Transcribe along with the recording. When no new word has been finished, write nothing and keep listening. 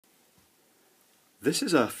This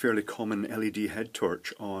is a fairly common LED head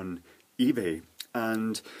torch on eBay,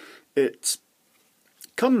 and it's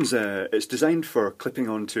designed for clipping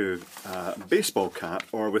onto a baseball cap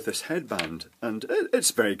or with this headband, and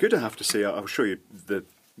it's very good, I have to say. I'll show you the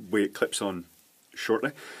way it clips on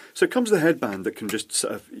shortly. So it comes with a headband that can just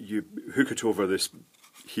sort of, you hook it over this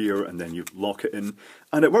here and then you lock it in,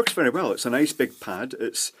 and it works very well. It's a nice big pad.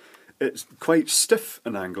 It's quite stiff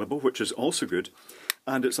and angleable, which is also good,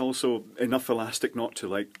 and it's also enough elastic not to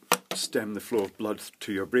like stem the flow of blood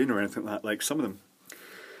to your brain or anything like that, like some of them.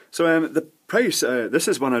 So the price, this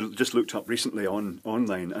is one I just looked up recently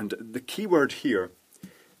online, and the keyword here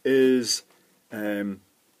is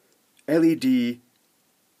LED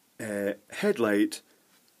headlight,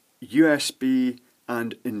 USB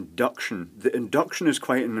and induction. The induction is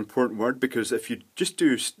quite an important word, because if you just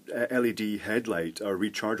do LED headlight or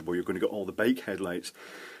rechargeable, you're going to get all the bike headlights.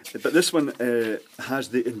 But this one has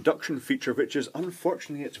the induction feature, which is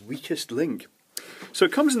unfortunately its weakest link. So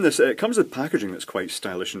it comes in this. It comes with packaging that's quite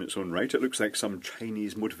stylish in its own right. It looks like some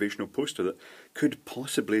Chinese motivational poster that could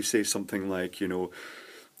possibly say something like, you know,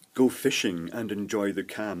 "Go fishing and enjoy the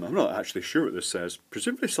cam." I'm not actually sure what this says.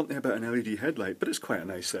 Presumably something about an LED headlight, but it's quite a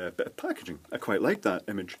nice bit of packaging. I quite like that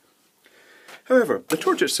image. However, the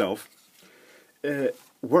torch itself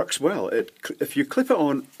works well. If you clip it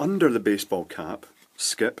on under the baseball cap,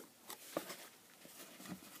 skip,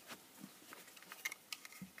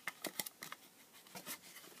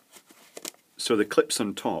 so the clip's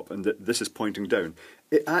on top and this is pointing down,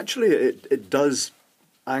 it does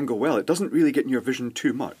angle well. It doesn't really get in your vision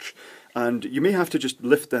too much, and you may have to just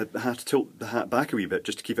lift the hat, tilt the hat back a wee bit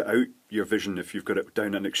just to keep it out your vision if you've got it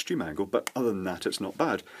down at an extreme angle, but other than that it's not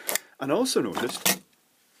bad. And I also noticed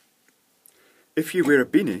if you wear a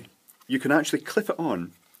beanie, you can actually clip it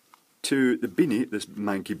on to the beanie, this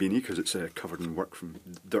manky beanie, because it's covered in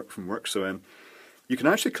dirt from work, so you can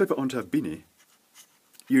actually clip it onto a beanie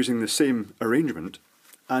using the same arrangement,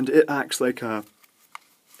 and it acts like a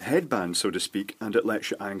headband, so to speak, and it lets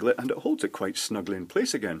you angle it and it holds it quite snugly in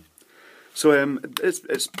place again. So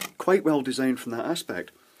it's quite well designed from that aspect.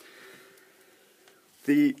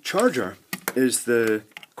 The charger is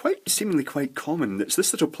seemingly quite common. It's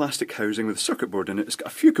this little plastic housing with a circuit board in it. It's got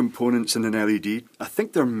a few components in an LED. I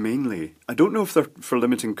think they're mainly, I don't know if they're for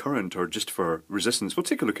limiting current or just for resistance. We'll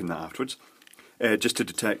take a look in that afterwards. Just to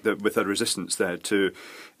detect that with a resistance there to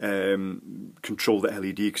control the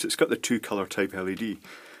LED, because it's got the 2-colour type LED,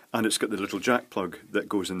 and it's got the little jack plug that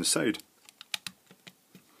goes in the side.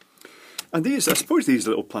 And I suppose these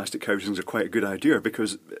little plastic housings are quite a good idea,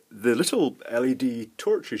 because the little LED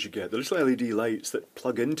torches you get, the little LED lights that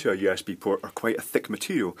plug into a USB port, are quite a thick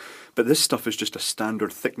material, but this stuff is just a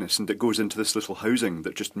standard thickness, and it goes into this little housing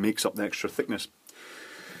that just makes up the extra thickness.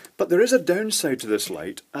 But there is a downside to this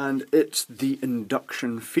light, and it's the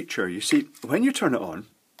induction feature. You see, when you turn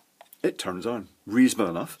it turns on,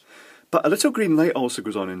 reasonable enough, but a little green light also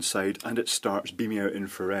goes on inside, and it starts beaming out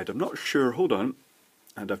infrared. I'm not sure, hold on,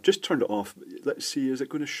 and I've just turned it off. Let's see, is it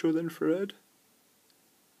going to show the infrared?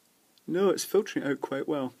 No, it's filtering out quite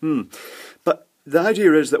well. But the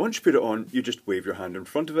idea is that once you put it on, you just wave your hand in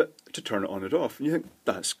front of it to turn it on and off, and you think,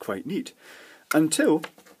 that's quite neat. Until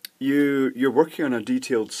you're working on a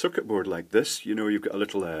detailed circuit board like this. You know, you've got a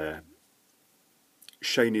little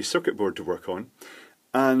shiny circuit board to work on,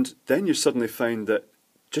 and then you suddenly find that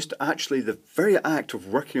just actually the very act of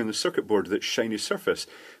working on the circuit board, that shiny surface,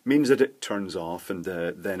 means that it turns off, and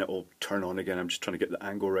then it will turn on again. I'm just trying to get the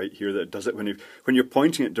angle right here that it does it. When you're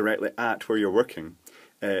pointing it directly at where you're working,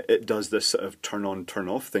 it does this sort of turn on, turn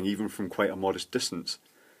off thing, even from quite a modest distance,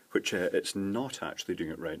 which it's not actually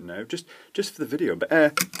doing it right now, just for the video.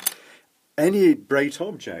 But any bright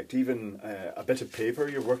object, even a bit of paper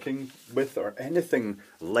you're working with, or anything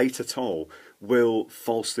light at all, will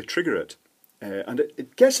falsely trigger it. And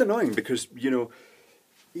it gets annoying, because, you know,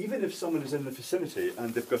 even if someone is in the vicinity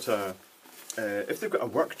and they've got if they've got a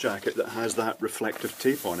work jacket that has that reflective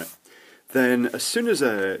tape on it, then as soon as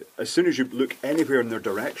you look anywhere in their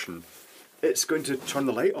direction, it's going to turn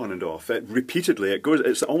the light on and off. Repeatedly,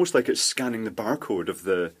 it's almost like it's scanning the barcode of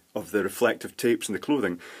the reflective tapes in the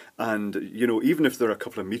clothing. And, you know, even if they're a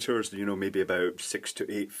couple of meters, you know, maybe about 6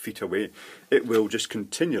 to 8 feet away, it will just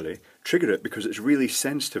continually trigger it, because it's really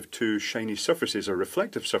sensitive to shiny surfaces or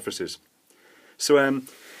reflective surfaces. So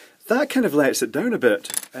that kind of lets it down a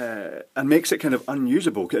bit and makes it kind of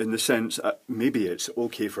unusable, in the sense maybe it's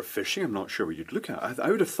okay for fishing. I'm not sure what you'd look at. I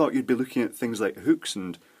would have thought you'd be looking at things like hooks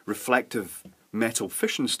and reflective metal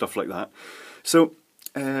fish and stuff like that. So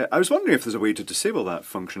I was wondering if there's a way to disable that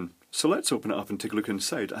function. So let's open it up and take a look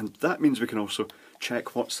inside, and that means we can also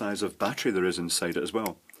check what size of battery there is inside it as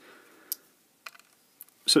well.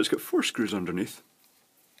 So it's got 4 screws underneath.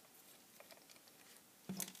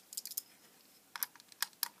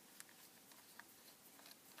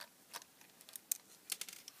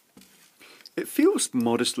 It feels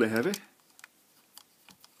modestly heavy.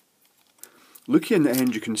 Looking in the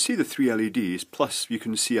end, you can see the 3 LEDs, plus you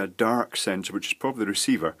can see a dark sensor, which is probably the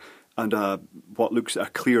receiver, and what looks a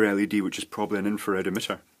clear LED, which is probably an infrared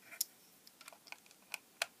emitter.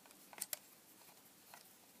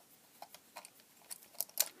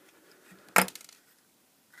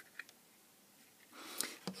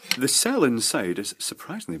 The cell inside is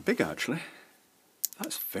surprisingly big, actually.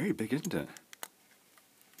 That's very big, isn't it?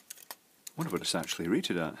 I wonder what it's actually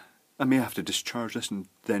rated at. I may have to discharge this and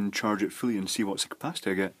then charge it fully and see what's the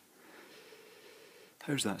capacity I get.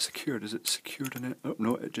 How's that secured? Is it secured in it? Oh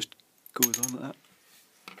no, it just goes on like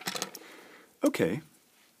that. Okay,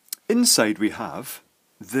 inside we have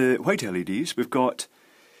the white LEDs. We've got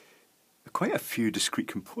quite a few discrete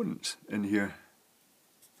components in here.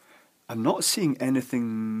 I'm not seeing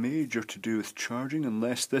anything major to do with charging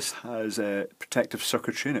unless this has a protective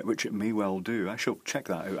circuitry in it, which it may well do. I shall check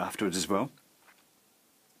that out afterwards as well.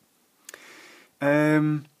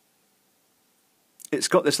 It's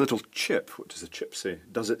got this little chip. What does the chip say?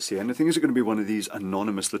 Does it say anything? Is it going to be one of these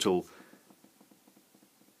anonymous little...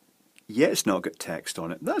 Yeah, it's not got text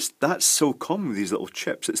on it. That's so common with these little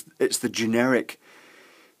chips. It's the generic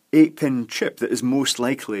 8-pin chip that is most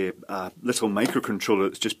likely a little microcontroller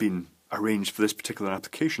that's just been arranged for this particular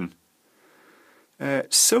application.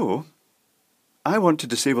 So, I want to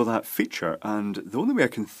disable that feature, and the only way I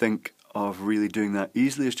can think of really doing that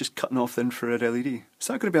easily is just cutting off the infrared LED. Is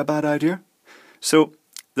that going to be a bad idea? So,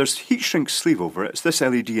 there's heat shrink sleeve over it. It's this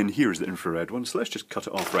LED in here is the infrared one, so let's just cut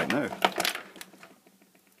it off right now.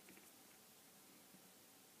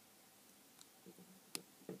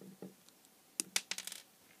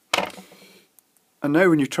 And now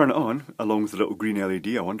when you turn it on, along with the little green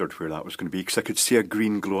LED, I wondered where that was going to be, because I could see a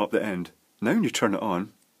green glow up the end. Now when you turn it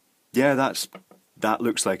on, yeah, that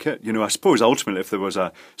looks like it. You know, I suppose ultimately if there was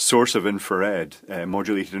a source of infrared,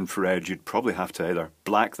 modulated infrared, you'd probably have to either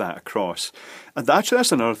black that across. And actually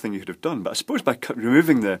that's another thing you could have done, but I suppose by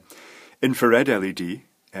removing the infrared LED,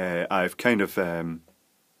 I've kind of... how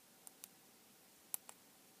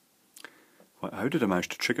did I manage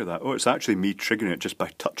to trigger that? Oh, it's actually me triggering it just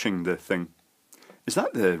by touching the thing. Is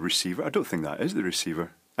that the receiver? I don't think that is the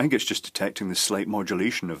receiver. I think it's just detecting the slight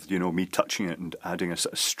modulation of, you know, me touching it and adding a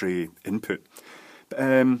sort of stray input. But,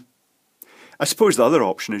 I suppose the other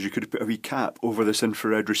option is you could have put a wee cap over this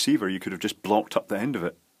infrared receiver. You could have just blocked up the end of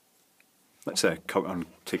it. Let's cut and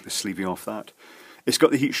take the sleeving off that. It's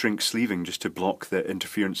got the heat shrink sleeving just to block the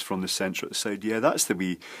interference from the sensor at the side. Yeah, that's a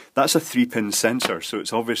 3-pin sensor, so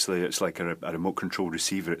it's obviously like a remote control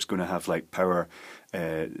receiver. It's going to have like power,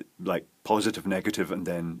 like positive, negative, and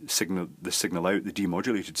then the signal out, the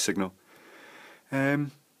demodulated signal. Yeah.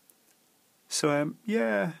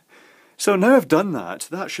 So now I've done that,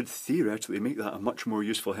 that should theoretically make that a much more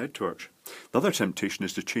useful head torch. The other temptation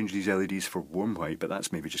is to change these LEDs for warm white, but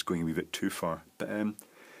that's maybe just going a wee bit too far. But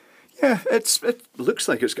yeah, it looks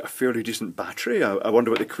like it's got a fairly decent battery. I wonder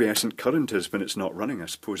what the quiescent current is when it's not running. I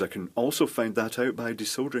suppose I can also find that out by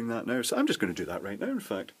desoldering that now. So I'm just going to do that right now, in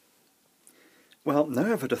fact. Well,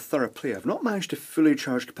 now I've had a thorough play. I've not managed to fully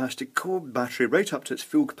charge capacity code battery right up to its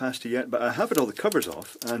full capacity yet, but I have had all the covers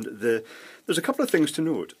off, and there's a couple of things to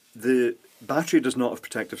note. The battery does not have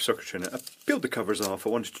protective circuitry in it. I peeled the covers off. I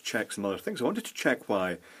wanted to check some other things. I wanted to check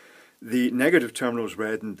why the negative terminal is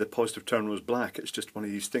red and the positive terminal is black. It's just one of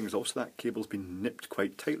these things. Also, that cable's been nipped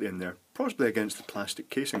quite tightly in there, possibly against the plastic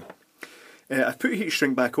casing. I've put heat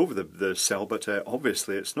shrink back over the cell, but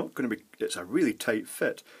obviously it's not going to be. It's a really tight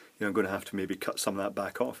fit. You know, I'm going to have to maybe cut some of that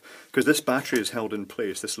back off, because this battery is held in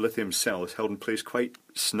place. This lithium cell is held in place quite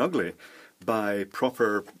snugly by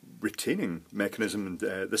proper retaining mechanism and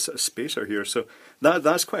this sort of spacer here. So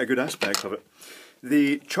that's quite a good aspect of it.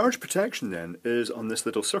 The charge protection then is on this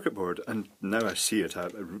little circuit board, and now I see it,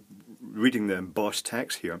 reading the embossed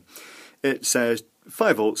text here. It says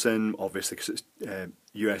 5 volts in, obviously because it's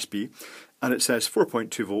USB, and it says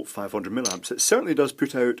 4.2 volt, 500 milliamps. It certainly does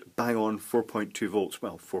put out bang on 4.2 volts,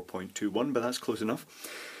 well 4.21, but that's close enough.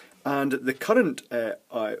 And the current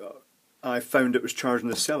I found it was charging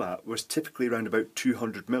the cell at was typically around about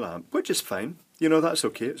 200 milliamp, which is fine. You know, that's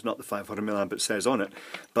okay. It's not the 500 milliamp it says on it,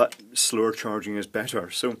 but slower charging is better.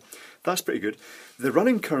 So that's pretty good. The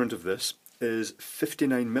running current of this is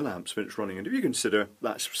 59 milliamps when it's running. And if you consider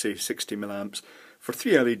that's, say, 60 milliamps, for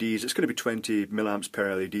 3 LEDs, it's going to be 20 milliamps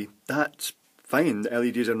per LED. That's fine. The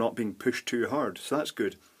LEDs are not being pushed too hard, so that's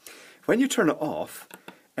good. When you turn it off,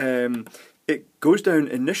 It goes down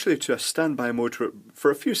initially to a standby mode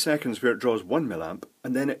for a few seconds where it draws 1 milliamp,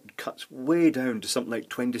 and then it cuts way down to something like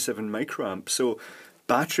 27 microamps. So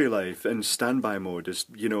battery life in standby mode is,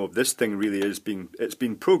 you know, this thing really is it's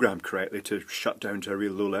been programmed correctly to shut down to a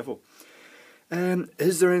real low level.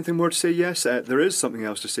 Is there anything more to say? Yes, there is something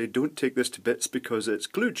else to say. Don't take this to bits because it's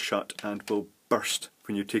glued shut and will burst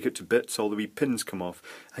when you take it to bits. All the wee pins come off.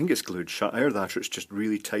 I think it's glued shut. Either that or it's just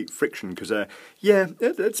really tight friction because, yeah,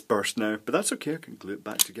 it's burst now. But that's okay, I can glue it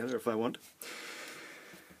back together if I want.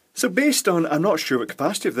 So based on, I'm not sure what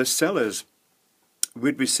capacity of this cell is.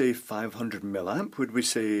 Would we say 500 milliamp? Would we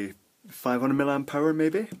say 500 milliamp hour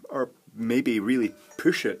maybe? Or maybe really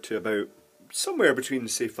push it to about somewhere between,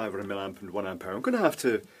 say, 500 milliamp and 1 amp hour. I'm going to have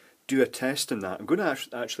to do a test in that. I'm going to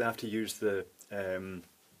actually have to use the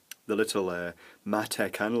little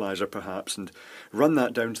Matec analyzer perhaps and run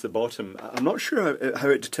that down to the bottom. I'm not sure how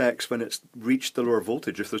it detects when it's reached the lower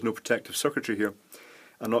voltage if there's no protective circuitry here.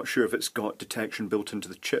 I'm not sure if it's got detection built into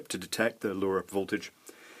the chip to detect the lower voltage.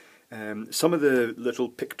 Some of the little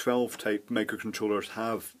PIC12 type microcontrollers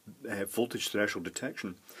have voltage threshold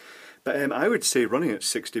detection. But I would say running at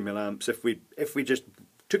 60 milliamps, if we just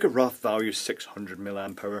took a rough value, 600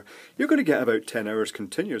 milliamp hour, you're going to get about 10 hours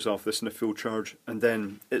continuous off this in a full charge, and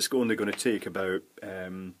then it's only going to take about,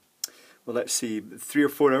 well, let's see, 3 or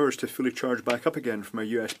 4 hours to fully charge back up again from a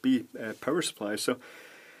USB power supply. So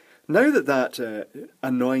now that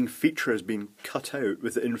annoying feature has been cut out,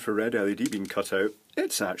 with the infrared LED being cut out,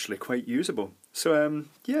 it's actually quite usable. So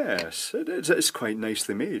yes, it's quite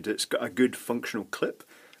nicely made. It's got a good functional clip.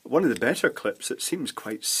 One of the better clips. It seems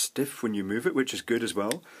quite stiff when you move it, which is good as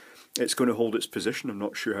well. It's going to hold its position. I'm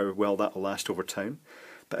not sure how well that will last over time.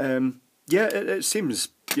 But yeah, it seems,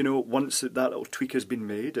 you know, once that little tweak has been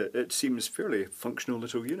made, it seems fairly functional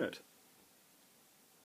little unit.